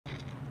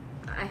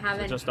I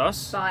haven't just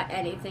us? bought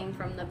anything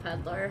from the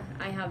peddler.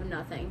 I have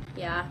nothing.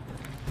 Yeah.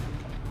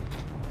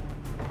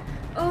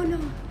 Oh no!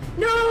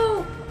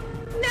 No!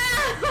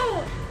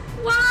 No!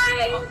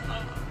 Why?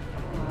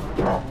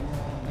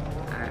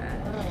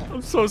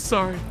 I'm so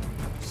sorry.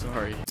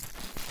 Sorry.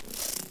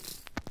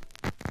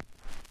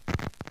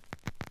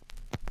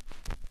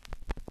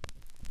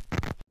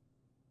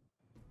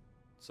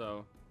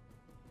 So.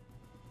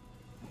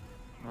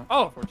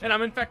 Oh, and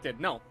I'm infected.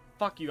 No,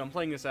 fuck you. I'm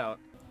playing this out.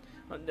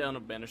 Hunt down or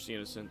banish the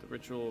innocent. The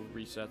ritual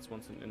resets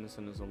once an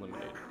innocent is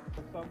eliminated.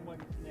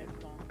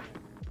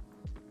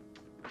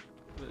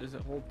 Is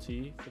it hold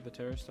T for the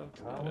terror stuff?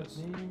 Oh, it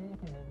is.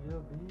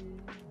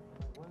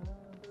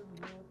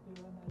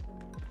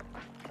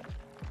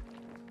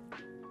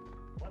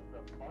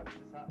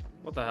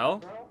 What the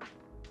hell?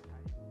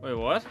 Wait,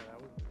 what?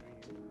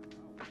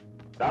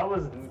 That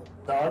was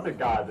the other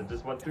guy that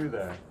just went through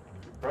there.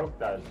 Broke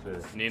that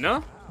shit.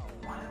 Nina?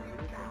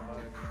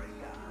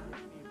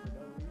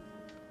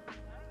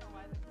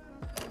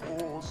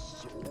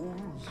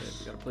 Okay,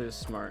 we gotta play this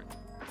smart.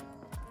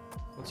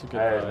 What's a good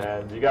Hey buy?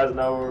 man, do you guys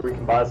know where we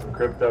can buy some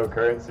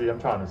cryptocurrency? I'm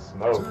trying to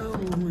smoke.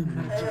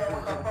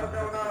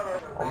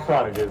 I'm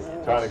trying to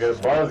get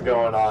a buzz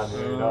going on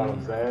here, you know what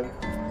I'm saying?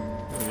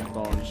 Get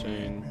ball and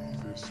chain.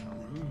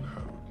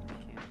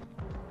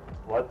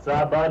 What's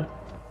that, bud?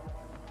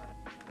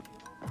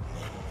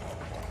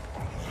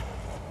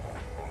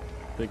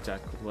 Big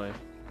tactical play.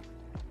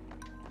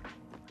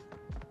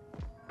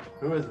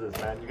 Who is this,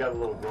 man? You got a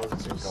little glow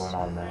stick going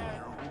on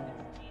there.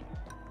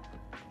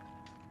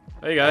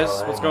 Hey guys, Oh,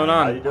 hey, what's man. going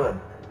on? How you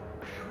doing?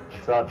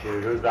 What's up,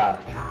 dude? Who's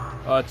that?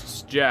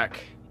 It's Jack.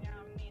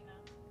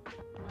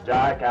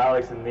 Jack,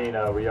 Alex, and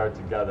Nina. We are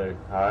together,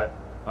 alright?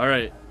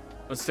 Alright,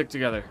 let's stick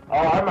together. Oh,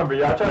 I remember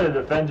you. I tried to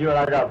defend you and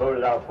I got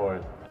voted out for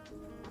it.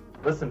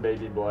 Listen,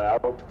 baby boy, I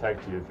will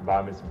protect you if you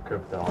buy me some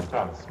crypto. I'm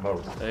trying to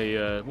smoke.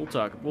 Hey, we'll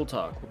talk.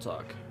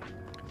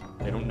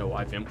 They don't know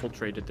I've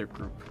infiltrated their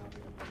group.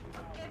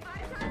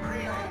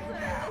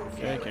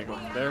 Okay, can't go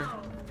up there.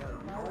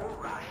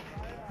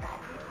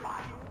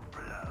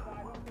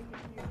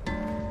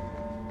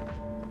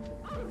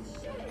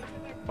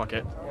 Fuck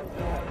it.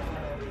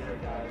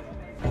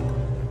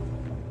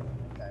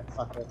 Okay,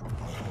 fuck it.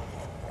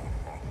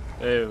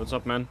 Hey, what's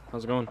up, man?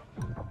 How's it going?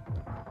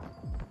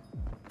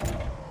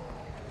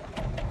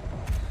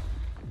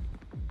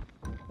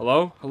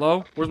 Hello?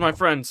 Hello? Where's my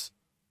friends?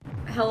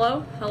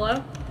 Hello?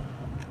 Hello?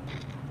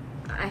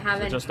 I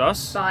haven't just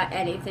us? bought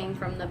anything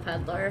from the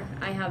peddler.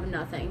 I have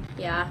nothing.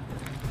 Yeah.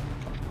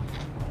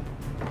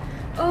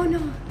 Oh no!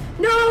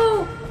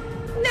 No!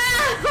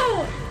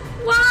 No!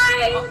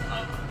 Why?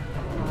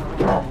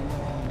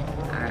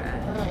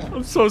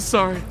 I'm so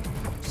sorry.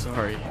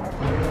 Sorry.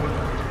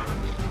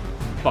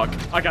 Fuck.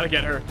 I gotta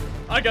get her.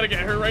 I gotta get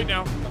her right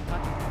now.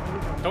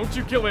 Don't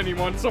you kill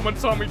anyone. Someone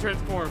saw me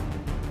transform.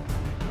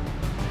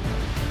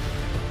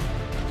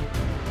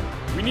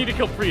 We need to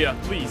kill Priya,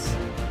 please.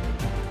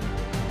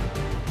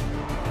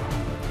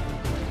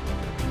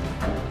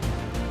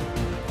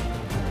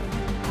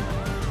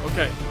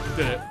 Okay,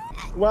 did it.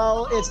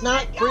 Well, it's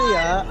not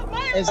Priya.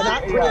 It's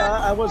not Priya.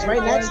 I was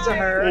right next to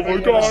her. Oh my and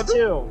it was God.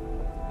 two.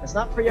 It's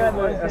not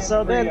Priya.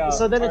 So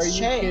then it's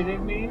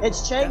Chang.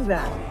 It's Chang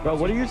then. Bro,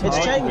 what are you talking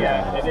It's Chang then.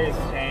 Yeah, it is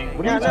Chang.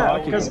 What are Yeah, you no,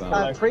 talking because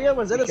about? Priya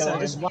was innocent. I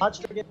just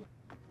watched her get.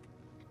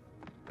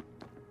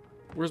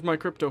 Where's my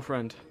crypto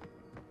friend?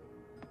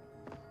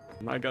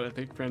 I gotta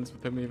make friends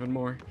with him even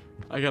more.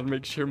 I gotta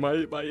make sure my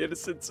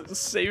innocence is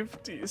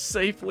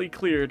safely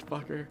cleared,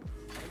 fucker.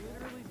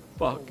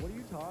 Fuck. What are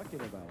you talking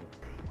about?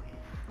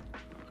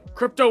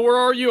 Crypto, where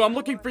are you? I'm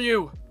looking for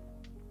you.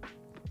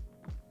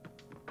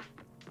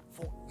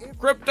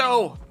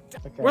 Crypto!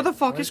 Okay, Where the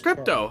fuck where's is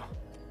Crypto?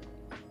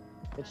 Chang?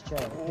 It's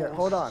Chang. Here,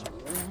 hold on.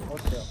 Hold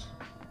still.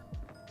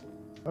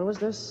 What was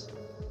this?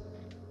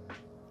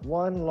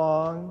 One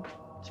long,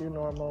 two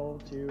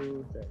normal,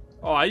 two thick.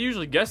 Oh, I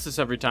usually guess this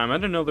every time. I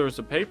didn't know there was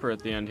a paper at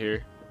the end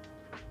here.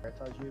 I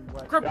told you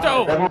what.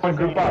 Crypto! Everyone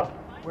group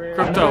up.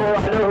 Crypto!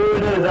 I know who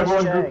it is.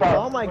 Everyone Chang. group up.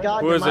 Oh my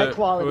god, Who is my it?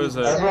 quality. Who is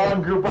it?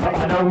 Everyone group up.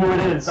 I know who it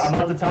is. I'm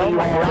about to tell you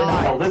all right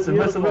now. Listen,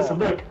 listen, listen,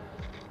 look.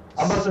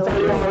 I'm about to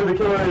tell you all who the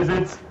killer is.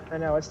 It's... I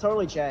know, it's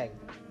totally Chang.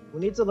 We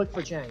need to look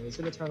for Chang. He's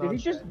gonna turn on.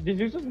 Did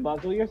you just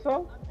muzzle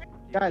yourself?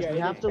 Guys, Yeah, we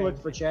it have is to Chang.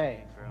 look for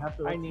Chang. We have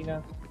to Hi, look.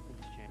 Nina.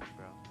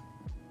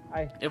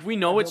 If we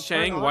know it's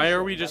Chang, why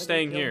are we just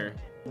staying here?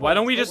 Why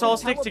don't we just all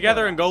stick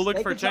together and go look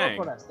for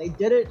Chang? They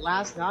did it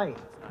last night.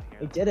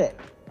 They did it.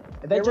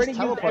 And They they just already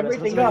used teleported us.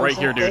 everything That's up. Right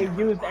here, dude.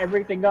 They used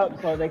everything up,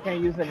 so they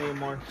can't use it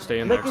anymore. Stay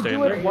in They there, can stay in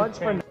do it there. once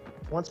per game.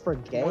 Once per I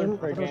thought it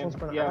was game, once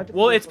per- yeah. I thought it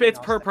Well, was it's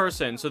something per else.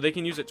 person, so they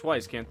can use it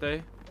twice, can't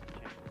they?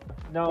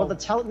 No.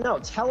 Well,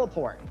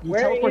 teleport. You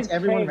Where teleport is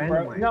everyone Chang, bro?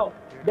 randomly. No,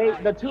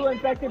 the two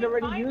infected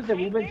already used it.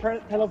 We've been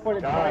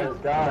teleported Guys,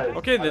 twice. guys.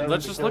 Okay, I know then who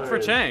let's the just look killer for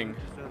is. Chang.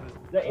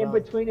 The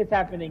in-between is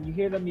happening. You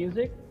hear the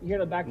music? You hear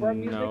the background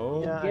music?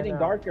 No. Yeah, It's I getting know.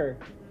 darker.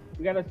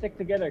 We gotta stick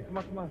together. Come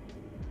on, come on.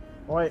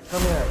 Wait,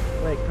 come here.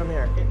 Wait, come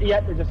here.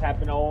 Yep, it just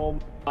happened. Oh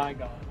my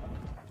god.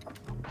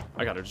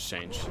 I gotta just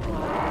change.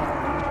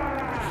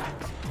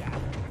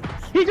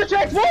 He just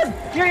transformed!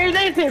 You're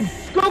him!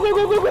 Go, go,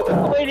 go, go, go,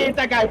 go! Wait, it's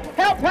that guy!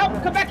 Help,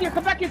 help! Come back here,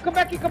 come back here, come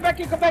back here, come back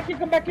here, come back here,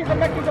 come back here, come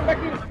back here, come back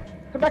here!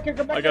 Come back here,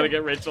 come back here! I gotta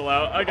get Rachel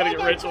out. I gotta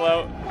get Rachel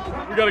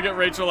out. We gotta get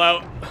Rachel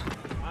out.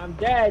 I'm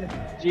dead.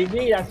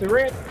 GG, that's a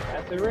rip.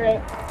 That's a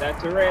rip.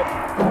 That's a rip.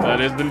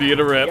 That is indeed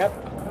a rip. Yep.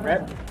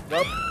 Rip.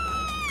 Yep.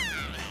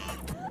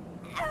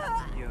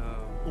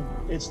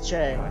 It's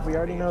Chang. We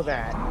already know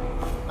that.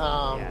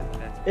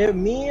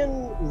 Me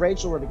and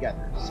Rachel were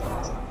together, so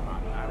it's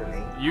fine for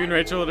me. You and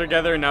Rachel are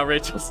together, and now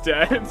Rachel's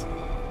dead.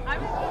 I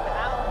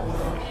was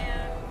with Alex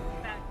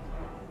and Matt.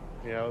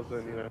 Yeah, I was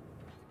in, you know.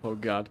 Oh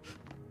god.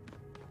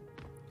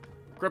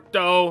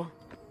 Crypto!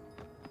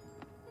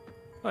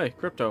 Hey,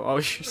 Crypto. Oh,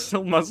 you're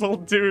still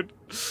muzzled, dude.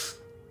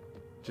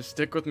 Just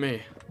stick with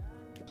me.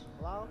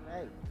 Hello?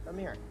 Hey, come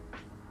here.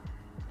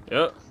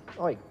 Yep.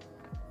 Oi.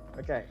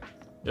 Okay.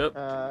 Yep.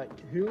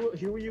 Who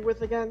were you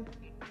with again?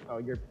 Oh,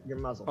 you're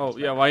muzzled. Oh,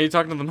 yeah, why are you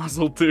talking to the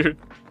muzzled dude?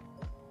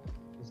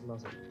 He's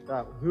muzzled.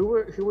 Who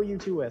were you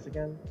two with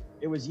again?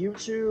 It was you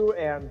two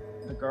and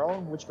the girl?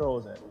 Which girl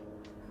was it?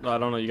 I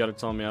don't know, you gotta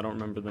tell me, I don't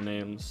remember the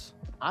names.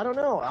 I don't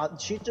know.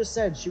 She just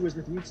said she was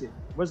with you two.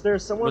 Was there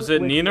someone? Was it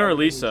with Nina you or other than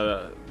you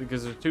Lisa?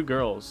 Because there's two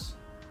girls. two?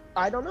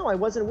 I don't know. I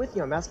wasn't with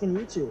you. I'm asking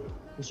you two.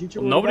 Because you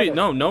two were Nobody, together.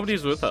 no,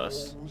 nobody's with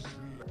us.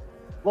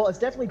 Well, it's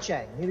definitely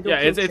Chang. You need to go Yeah,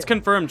 kill it's Chang.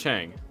 confirmed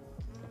Chang.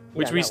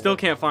 Which Yeah, we no, still wait.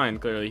 can't find,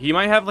 clearly. He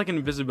might have like an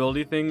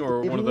invisibility thing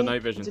or If one we of the need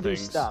night vision to do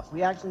things. stuff.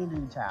 We actually need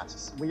to do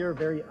tasks. We are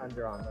very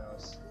under on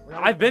those. We're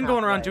not I've been even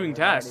going around halfway, doing and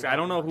we're already tasks. I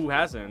don't know done. who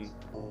hasn't.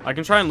 I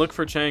can try and look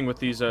for Chang with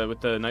these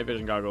with the night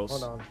vision goggles.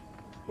 Hold on.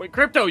 Wait,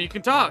 Crypto, you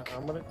can talk.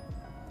 I'm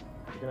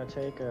gonna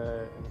take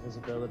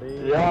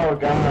invisibility. Yo,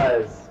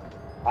 guys.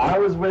 I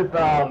was with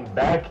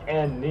Beck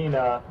and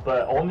Nina,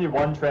 but only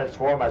one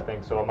transform, I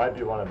think, so it might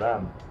be one of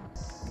them.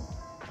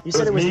 You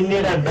said it was me,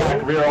 Nina, and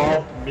Beck. We were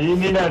all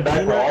Nina, and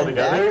Beck were Nina all and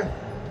together. Beck?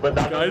 But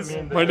that Guys, doesn't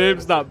mean my that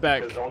name's not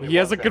Beck. there's only He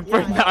hasn't one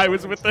confirmed that I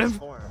was with them.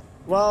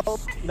 Well,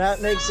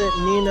 that makes it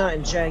Nina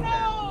and Chang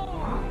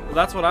now. Well,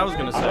 that's what I was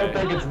gonna I don't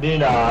say. think it's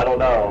Nina. I don't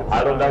know.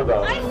 I don't know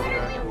though. I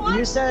literally watched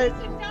You said.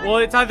 Well,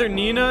 it's either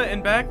Nina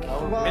and Beck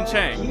Well, and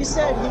Chang. He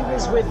said he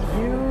was with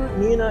you,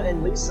 Nina,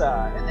 and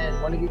Lisa, and then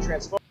one of you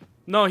transformed.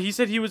 No, he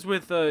said he was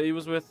with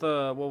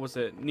what was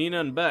it? Nina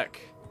and Beck.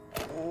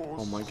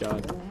 Oh my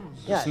god.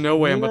 Yeah, There's no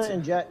way I'm Nina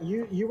about to...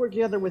 and you were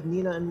together with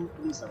Nina and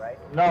Lisa, right?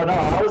 No,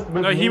 I was with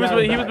No, he Nina was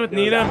and with Beck.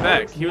 Nina and Beck.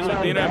 Alex, He was with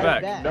Nina and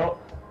Beck. No.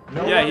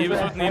 Yeah, he was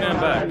with Nina and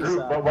Beck.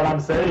 Group, but what I'm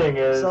saying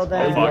is, So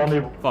then- maybe Fuck, only,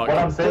 fuck, what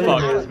I'm saying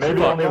fuck, is maybe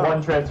fuck, only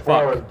one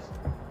transformed. fuck.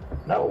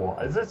 No,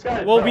 is this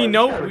guy? Well, bro, we is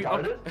know- this guy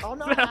we- retarded? Oh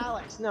no,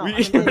 Alex, no. We- I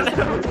mean,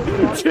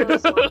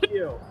 it's not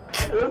you.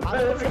 This I'm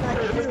man is looking at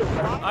you.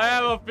 I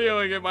have a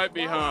feeling it might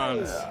be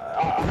Hans.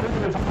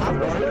 I'm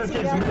just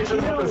keeps mixing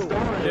up the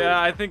story. Yeah,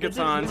 I think it's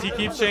Hans. He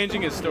keeps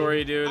changing his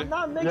story, I'm dude.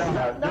 not mixing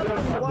Yeah, up nothing.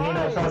 Nina,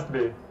 Why? trust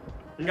me.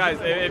 Guys,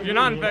 if you're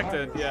not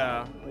infected,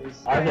 yeah.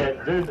 Okay,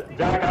 dude,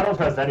 Jack, I don't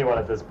trust anyone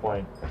at this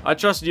point. I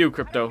trust you,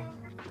 Crypto.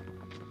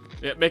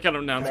 Yeah, make an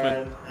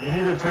announcement. Man, you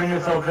need to turn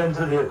yourself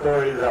into the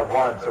authorities at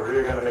once, or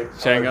we're gonna make.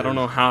 Chang, I don't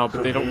know how,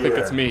 but they don't think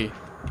it's me.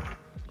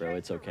 Bro,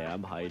 it's okay.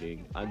 I'm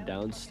hiding. I'm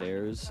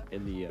downstairs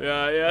in the.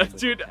 Yeah,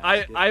 dude.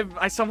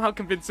 I somehow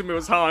convinced him it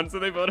was Hans,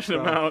 and they voted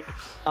him out.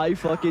 I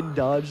fucking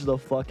dodged the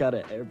fuck out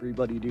of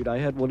everybody, dude. I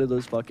had one of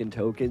those fucking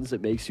tokens that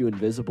makes you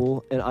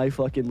invisible, and I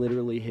fucking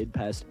literally hid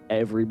past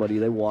everybody.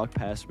 They walked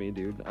past me,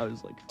 dude. I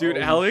was like, Dude,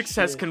 oh, Alex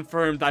has shit.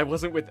 confirmed I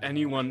wasn't with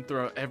anyone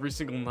throughout every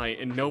single night,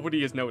 and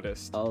nobody has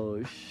noticed.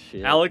 Oh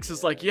shit. Alex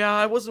is like, yeah,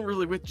 I wasn't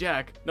really with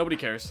Jack. Nobody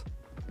cares.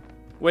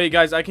 Wait,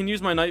 guys, I can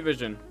use my night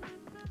vision.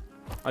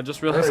 I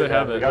just realized I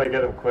have We it. gotta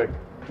get him quick.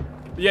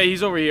 Yeah,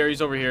 he's over here.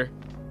 He's over here.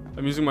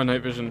 I'm using my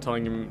night vision,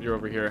 telling him you're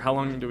over here. How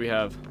long do we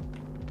have?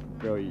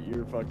 Bro,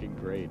 you're fucking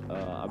great.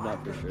 I'm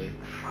not for sure.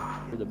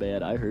 You're the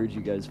man. I heard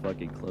you guys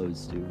fucking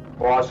closed, too.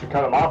 Well, I should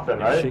cut him off then,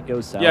 If right? shit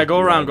goes south, Yeah, go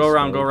you're around, on go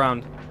around, smoke. go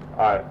around.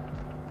 Alright.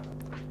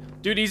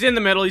 Dude, he's in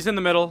the middle. He's in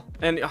the middle.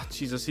 And, oh,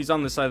 Jesus, he's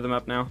on this side of the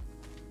map now.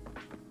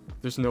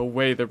 There's no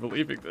way they're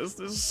believing this.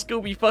 This is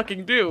Scooby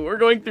fucking Doo. We're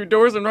going through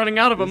doors and running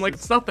out of them like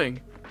it's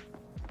nothing.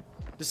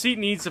 Deceit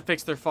needs to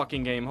fix their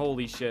fucking game.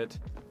 Holy shit.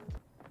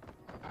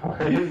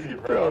 Crazy,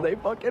 Bro, bro. they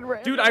fucking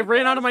ran. Dude, I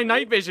ran out of my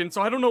night vision,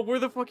 so I don't know where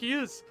the fuck he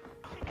is.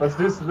 Let's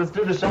do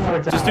the shower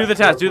task. Just do the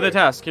task. Do the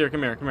task. Here,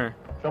 come here, come here.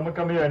 Someone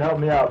come here and help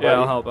me out, Yeah,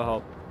 buddy. I'll help, I'll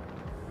help.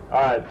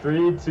 Alright,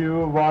 3,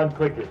 2, 1,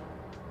 click it.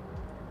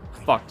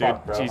 Fuck, dude.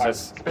 Fuck, bro.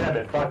 Jesus. Spam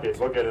it, fuck it.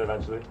 We'll get it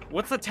eventually.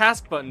 What's the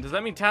task button? Does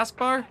that mean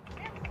taskbar?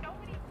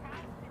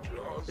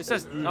 It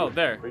says, oh,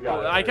 there. We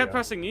got it, I there we kept go.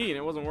 pressing E and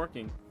it wasn't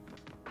working.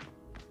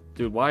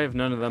 Dude, why have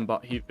none of them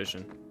bought heat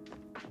vision?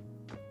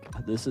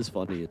 This is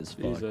funny as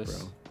fuck,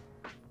 Jesus. bro.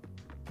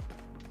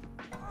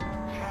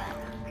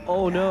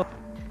 Oh no.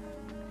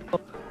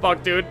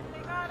 Fuck, dude.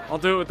 I'll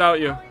do it without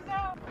you.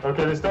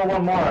 Okay, there's still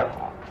one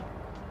more.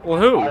 Well,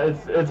 who?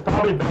 It's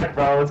probably Beck,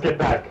 bro. Let's get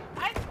Beck.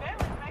 I've been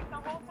with Mike the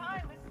whole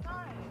time. It's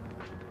not.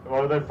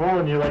 Well, they're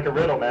fooling you like a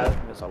riddle, man.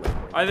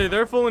 Either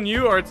they're fooling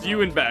you or it's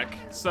you and Beck.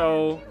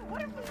 So,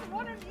 What if it's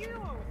one of you?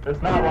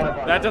 It's not one of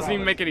us. That doesn't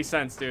even make any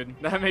sense, dude.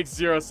 That makes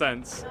 0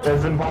 sense.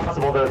 It's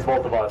impossible that it's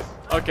both of us.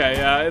 Okay,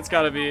 yeah, it's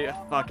gotta be.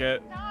 Fuck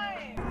it.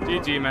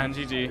 GG, man.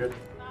 GG. Good.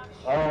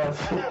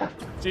 Oh,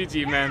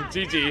 GG, man.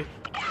 GG.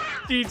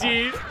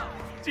 GG.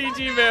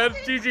 GG, man.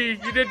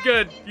 GG. You did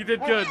good. You did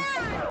good.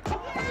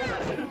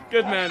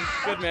 Good, man.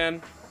 Good,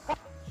 man.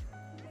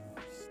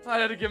 I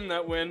had to give him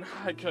that win.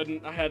 I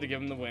couldn't. I had to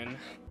give him the win.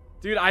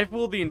 Dude, I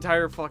fooled the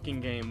entire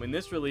fucking game. When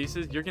this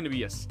releases, you're gonna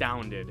be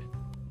astounded.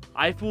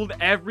 I fooled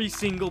every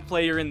single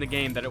player in the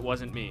game that it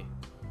wasn't me.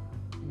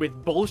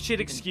 With bullshit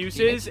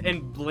excuses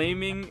and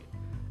blaming...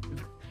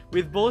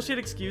 With bullshit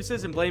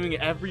excuses and blaming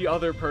every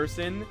other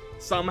person,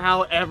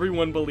 somehow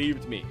everyone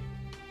believed me.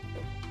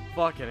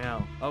 Fucking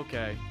hell.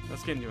 Okay,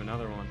 let's get into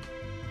another one.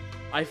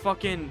 I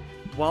fucking...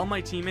 While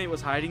my teammate was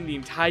hiding the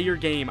entire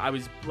game, I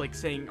was like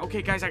saying,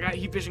 okay guys, I got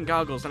heat vision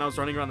goggles, and I was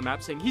running around the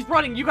map saying, he's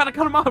running, you gotta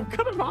cut him off,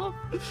 cut him off.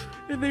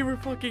 And they were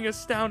fucking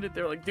astounded.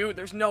 They're like, dude,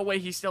 there's no way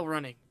he's still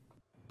running.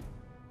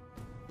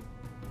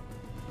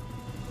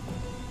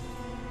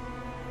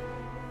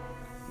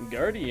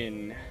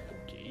 Guardian.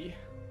 Okay.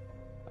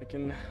 I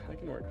can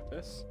work with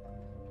this.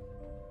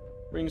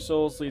 Ring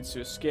souls leads to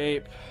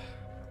escape.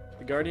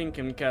 The Guardian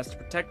can cast a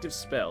protective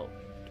spell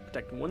to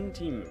protect one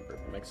team member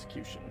from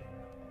execution.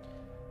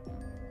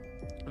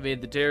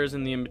 Evade the terrors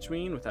in the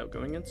in-between without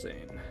going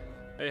insane.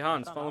 Hey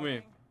Hans, follow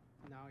me.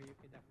 No, you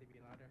could definitely be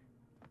louder.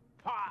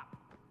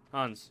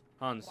 Hans.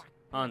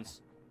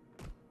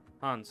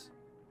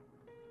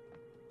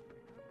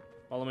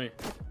 Follow me.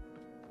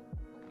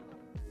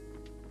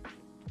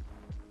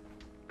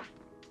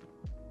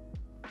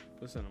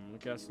 Listen, I'm gonna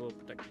cast a little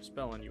protective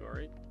spell on you,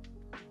 alright?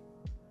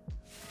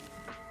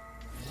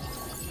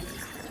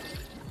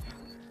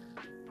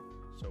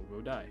 So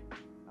go die.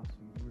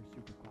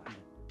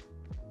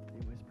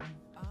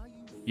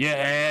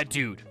 Yeah,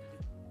 dude.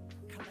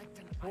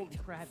 Holy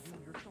crap, dude,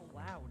 you're so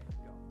loud.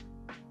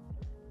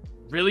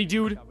 Really,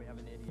 dude? We have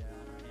an idiot on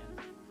our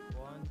hands.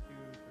 1, 2,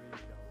 3,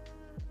 go.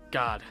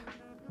 God.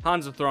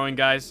 Hans are throwing,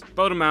 guys.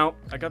 Vote him out.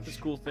 I got this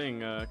cool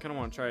thing. Kind of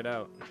want to try it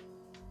out.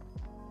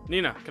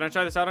 Nina, can I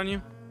try this out on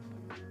you?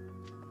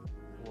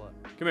 What?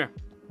 Come here.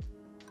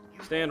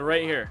 Stand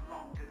right here.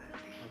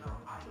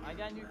 I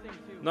got a new thing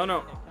too. No,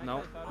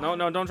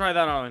 don't try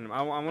that on him.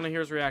 I want to hear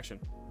his reaction.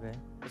 Okay.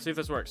 Let's see if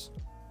this works.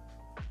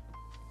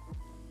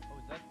 Oh,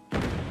 is that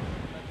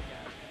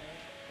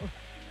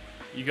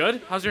You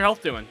good? How's your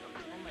health doing?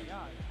 Oh my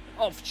god.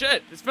 Oh,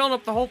 shit. It's filling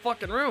up the whole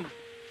fucking room.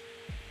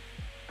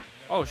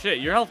 Oh, shit.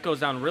 Your health goes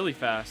down really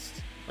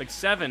fast. Like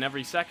 7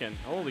 every second.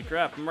 Holy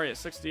crap. I'm right at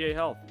 68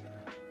 health. Oh,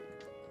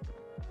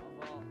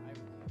 well,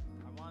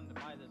 I wanted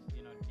to buy this,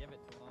 you know, to give it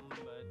to him, but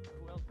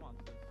who else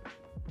wants this?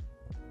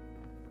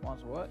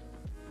 Wants what?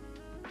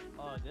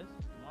 This?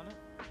 You want it?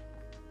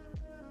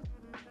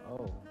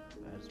 Oh,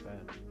 that's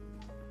bad.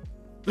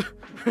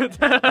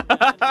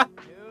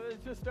 It was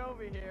just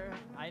over here.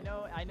 I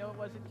know it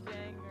wasn't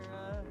Shang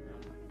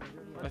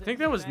or I think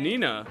that was Fang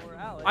Nina. or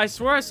Alex. I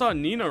swear I saw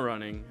Nina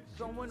running.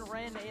 Someone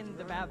ran in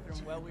the bathroom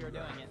while we were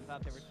doing it and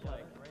thought they were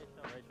like,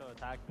 Rachel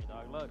attacked me,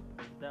 dog. Look,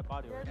 there's a dead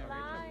body right there.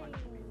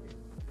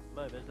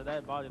 Look, there's a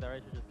dead body that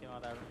Rachel just came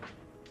out of that room.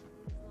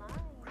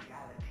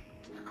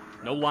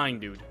 No lying,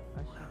 dude.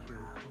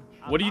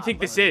 What do you think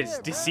this is?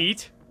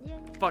 Deceit?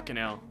 Fucking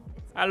hell.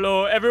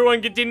 Hello,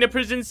 everyone get in the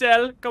prison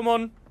cell. Come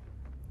on.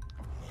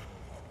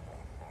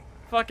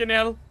 Fucking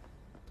hell.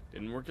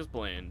 Didn't work as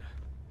planned.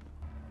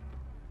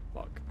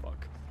 Fuck.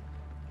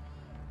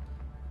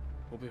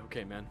 We'll be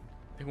okay, man.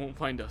 They won't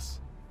find us.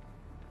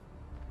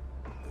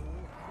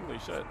 Holy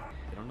shit.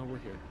 They don't know we're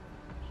here.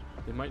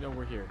 They might know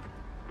we're here.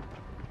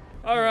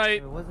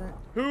 Alright.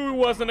 Who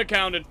wasn't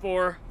accounted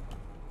for?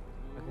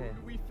 Okay.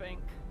 We think.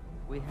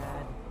 We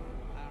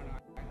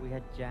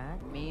had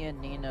Jack. Me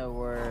and Nina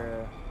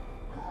were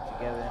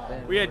together. And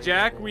then We had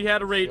Jack, we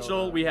had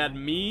Rachel, we had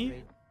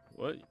me.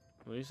 What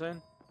are you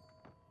saying?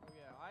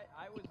 Yeah,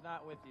 I was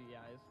not with you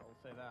guys. I'll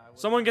say that.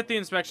 Someone get the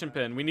inspection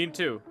pin. We need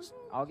 2.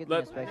 I'll get the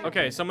inspection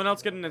Okay, pin. someone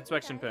else get an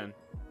inspection pin.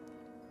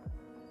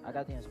 I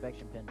got the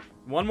inspection pin.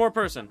 One more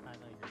person. I know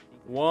you're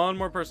secret. One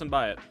more person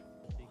buy it.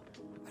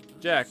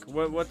 Jack,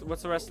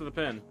 what's the rest of the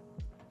pin?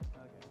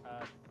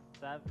 Okay.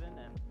 7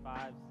 and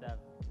 5, 7.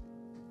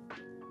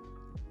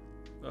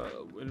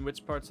 In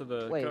which parts of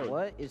the Wait, code?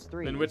 what? It's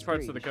 3. In which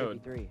parts of the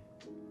code? 3.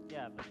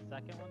 Yeah, the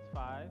second one's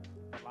 5.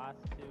 The last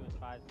 2 is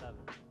 5, 7.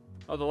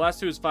 Oh, the last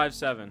 2 is 5,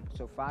 7.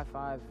 So 5,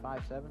 5,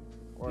 5, 7?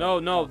 Or No,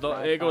 4,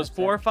 5, it goes 5,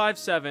 4, 7? 5,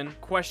 7,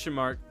 question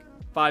mark,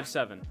 5,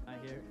 7. I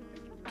hear.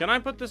 Can I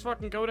put this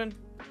fucking code in?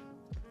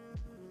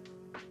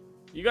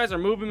 You guys are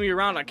moving me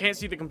around. I can't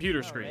see the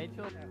computer screen.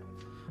 Rachel.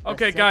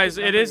 Okay, second guys,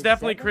 it number is is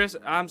definitely 7? Chris.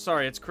 I'm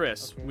sorry, it's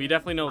Chris. Okay. We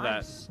definitely know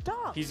that.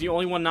 Stop! He's the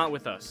only one not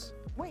with us.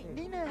 Wait,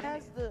 Nina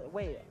has the...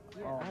 Wait.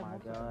 Oh my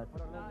god.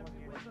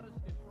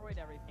 Destroyed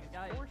everything,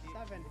 guys. 4,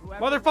 7.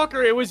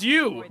 Motherfucker, it was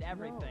you. Destroyed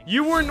everything.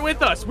 You weren't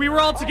with us. We were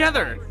all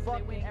together.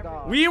 Fucking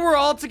god. We were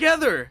all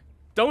together.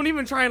 Don't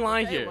even try and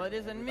lie Hey, here. well, it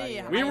isn't me.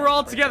 We were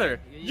all together.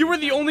 You were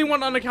the only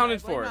one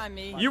unaccounted for.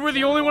 You were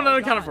the only one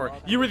unaccounted for.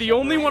 You were the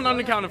only one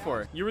unaccounted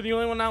for. You were the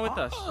only one not with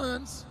us.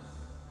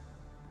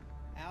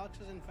 Alex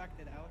is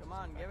infected. Alex. Come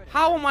on, give it.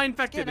 How am I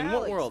infected? Scan In what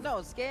Alex. world?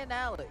 No, scan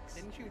Alex.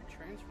 Didn't you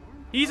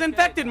transform? He's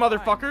infected,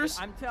 motherfuckers.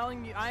 I'm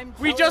telling you,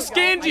 We just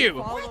scanned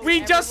you.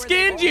 We just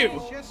scanned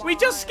you. We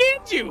just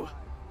scanned you.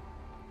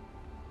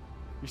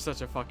 You're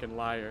such a fucking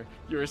liar.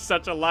 You're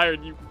such a liar.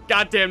 You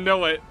goddamn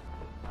know it.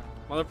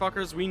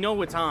 Motherfuckers, we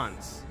know it's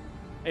Hans.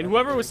 And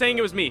whoever was saying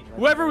it was me.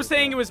 Whoever was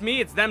saying it was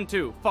me, it's them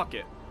too. Fuck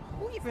it.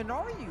 Who even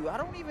are you? I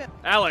don't even.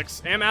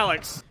 Alex. I'm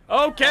Alex.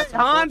 Okay, That's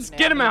Hans, unfortunate.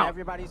 get him I mean, out.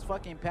 Everybody's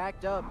fucking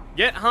packed up.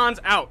 Get Hans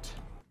out.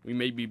 We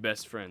may be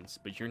best friends,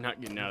 but you're not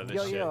getting out of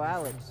this shit. Yo,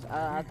 Alex.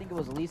 I think it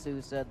was Lisa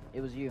who said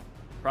it was you.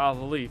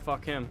 Probably.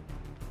 Fuck him.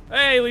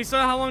 Hey,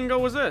 Lisa, how long ago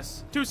was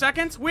this? 2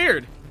 seconds?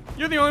 Weird.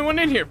 You're the only one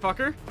in here,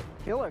 fucker.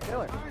 Kill her,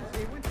 kill her.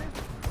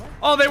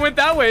 Oh, they went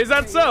that way. Is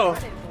that so?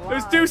 It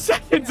was 2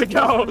 seconds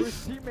ago.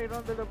 Teammate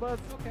under the bus.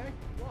 Okay.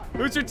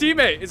 Who's your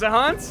teammate? Is it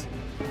Hans?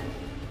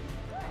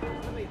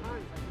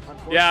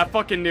 Yeah, I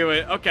fucking knew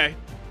it. Okay.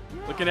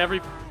 Look at every...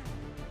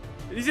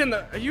 He's in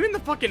the... Are you in the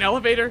fucking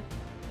elevator?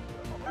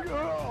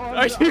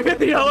 Are you in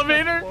the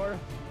elevator?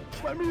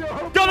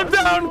 Got him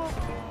down!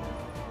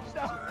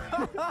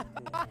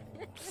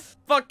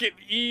 Fucking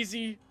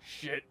easy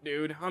shit,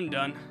 dude. I'm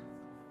done.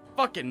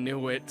 Fucking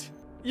knew it.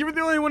 You were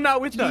the only one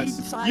not with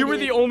us. You were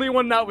the only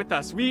one not with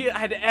us. We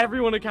had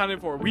everyone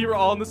accounted for. We were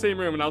all in the same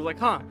room, and I was like,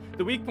 huh,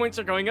 the weak points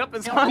are going up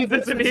as Hans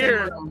isn't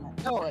here.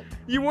 No,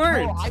 You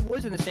weren't. I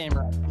was in the same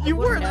room. You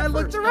weren't. I at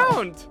looked first,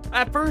 no. around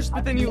at first,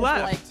 but then you For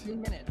left. like 2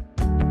 minutes.